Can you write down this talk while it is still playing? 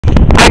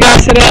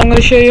guys, today I'm going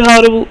to show you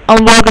how to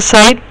unblock a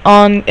site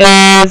on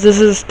this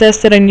is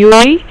tested in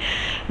UAE.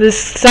 This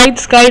site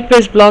Skype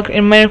is blocked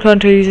in many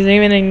countries and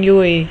even in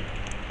UAE.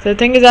 So the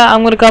thing is that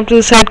I'm going to come to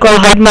the site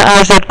called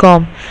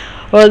hidemyass.com.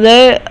 Well,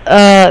 there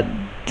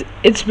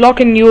it's blocked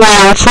in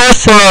UAE also,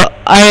 so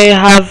I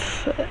have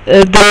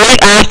the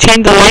link. I have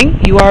changed the link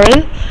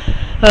URL.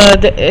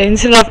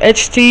 Instead of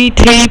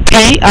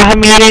HTTP, I have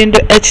made it into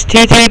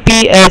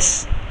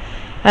HTTPS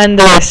and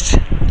the rest.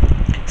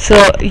 So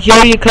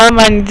here you come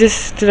and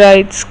just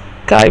write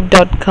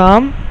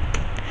skype.com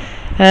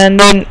and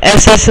then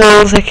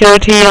SSL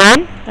security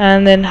on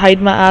and then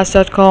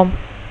hidemyass.com.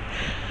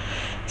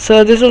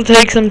 So this will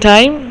take some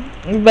time,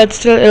 but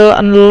still it will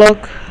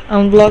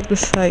unblock the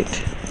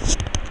site.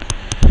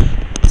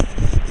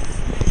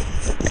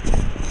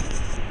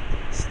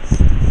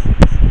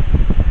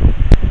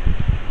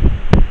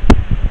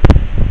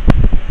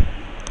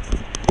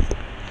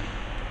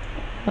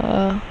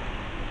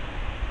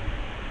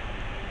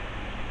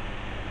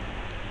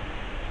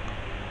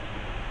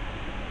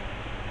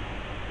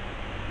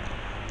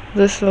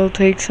 This will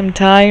take some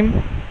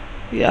time.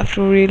 You have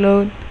to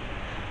reload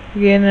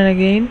again and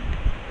again.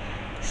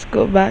 Let's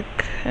go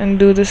back and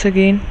do this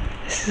again.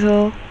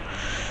 So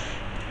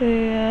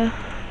yeah,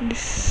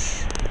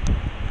 this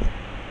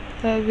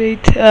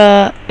wait,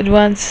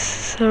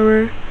 advanced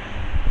server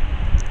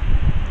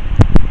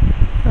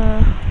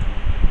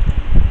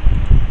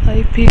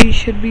IP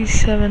should be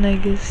 7, I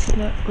guess.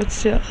 No, but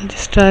still, I'll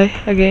just try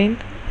again.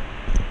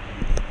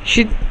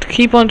 Should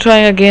keep on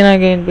trying again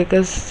and again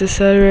because the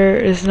server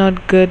is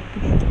not good,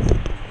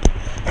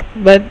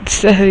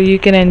 but you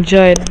can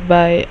enjoy it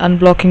by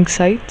unblocking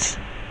sites.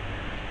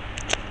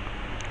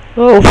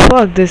 Oh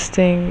fuck this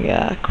thing,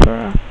 yeah,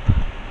 crap.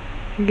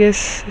 I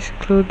guess I should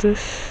close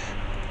this.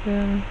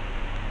 Yeah.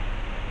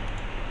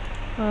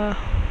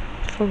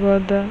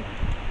 Forgot that.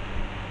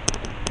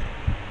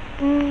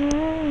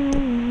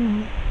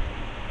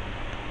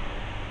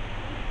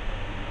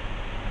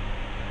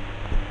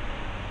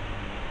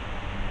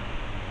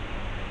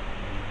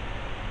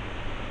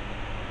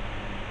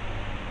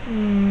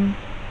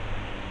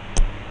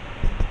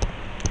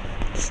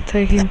 It's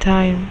taking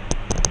time.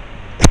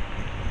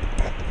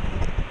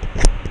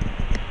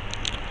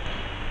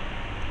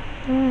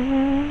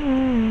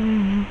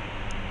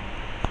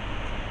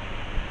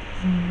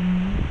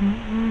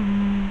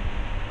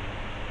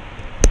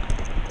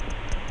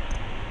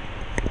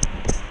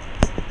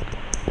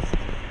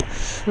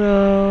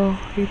 So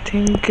you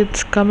think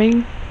it's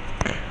coming,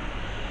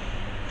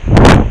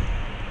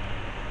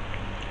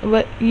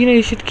 but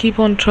you should keep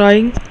on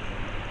trying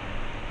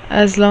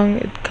as long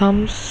it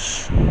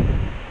comes.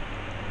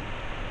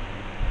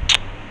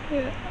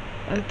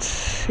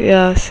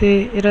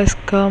 See, it has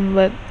come,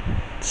 but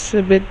it's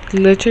a bit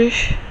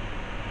glitchish.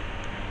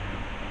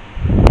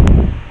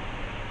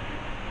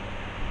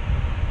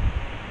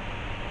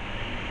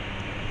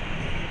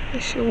 I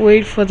should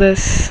wait for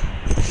this.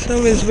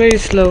 So it's very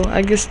slow.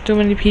 I guess too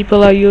many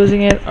people are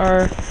using it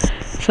or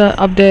so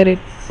updated.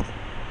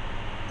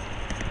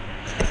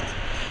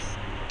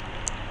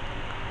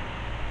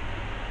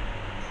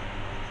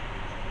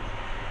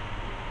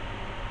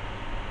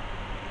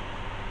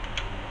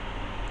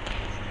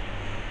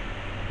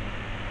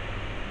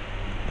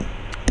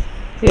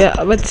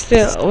 Yeah, but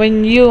still,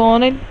 when you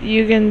own it,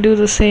 you can do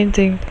the same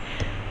thing.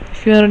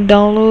 If you want to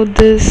download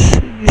this,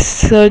 you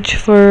search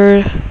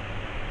for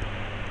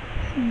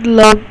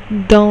log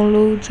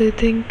downloads, I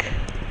think.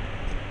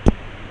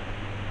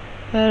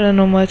 I don't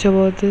know much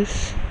about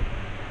this.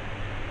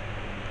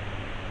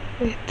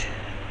 Wait,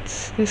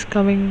 it's just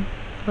coming.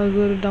 I'll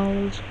go to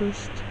downloads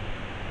first.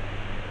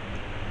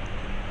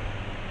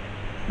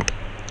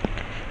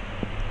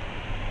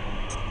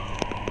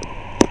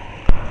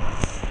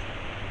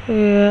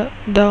 Yeah,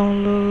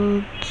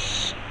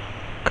 downloads,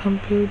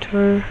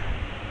 computer.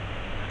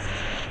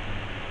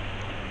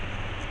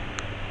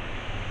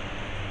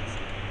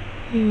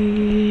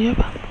 Yep.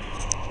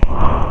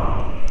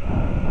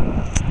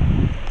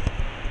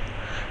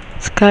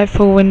 Skype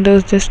for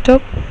Windows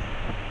desktop.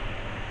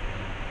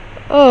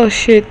 Oh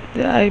shit,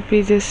 the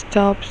IP just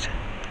stopped.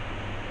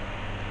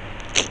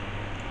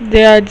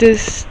 They are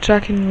just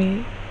tracking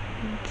me.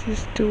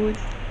 Just do it.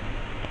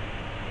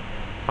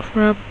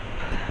 Crap.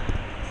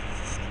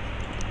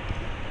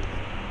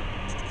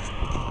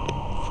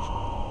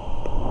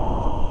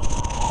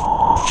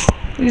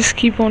 Just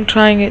keep on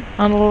trying it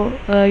until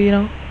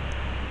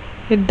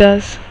it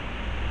does.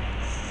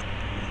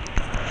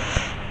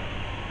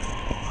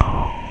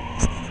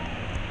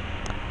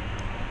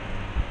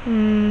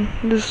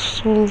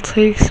 This will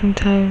take some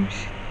time.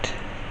 Shit.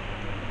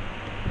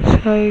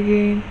 Try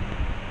again.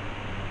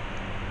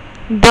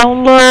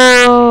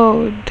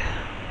 Download.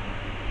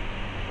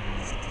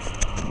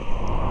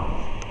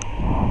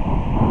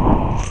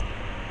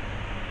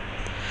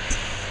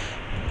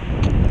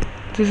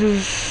 This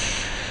is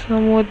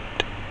somewhat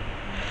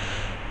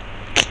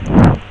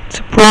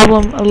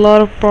problem, a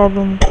lot of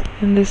problem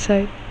in this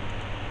site.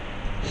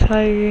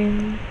 Try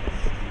again.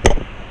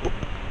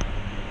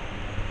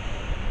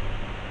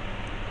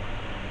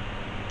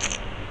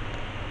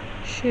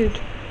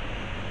 Shit.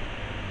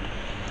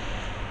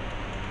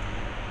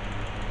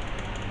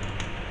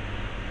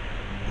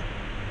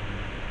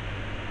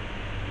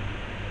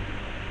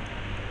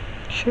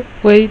 Should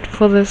wait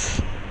for this.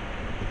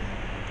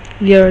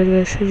 Here it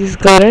is. I just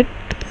got it.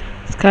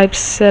 Skype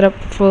setup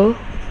full.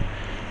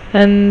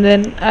 And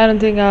then I don't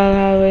think I'll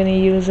have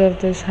any use of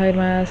this hide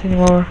my ass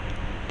anymore.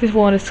 This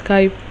one is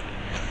Skype.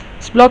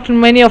 It's blocked in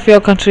many of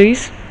your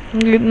countries.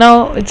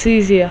 Now it's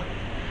easier.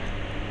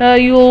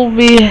 You will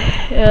be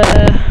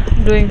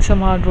doing some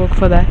hard work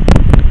for that.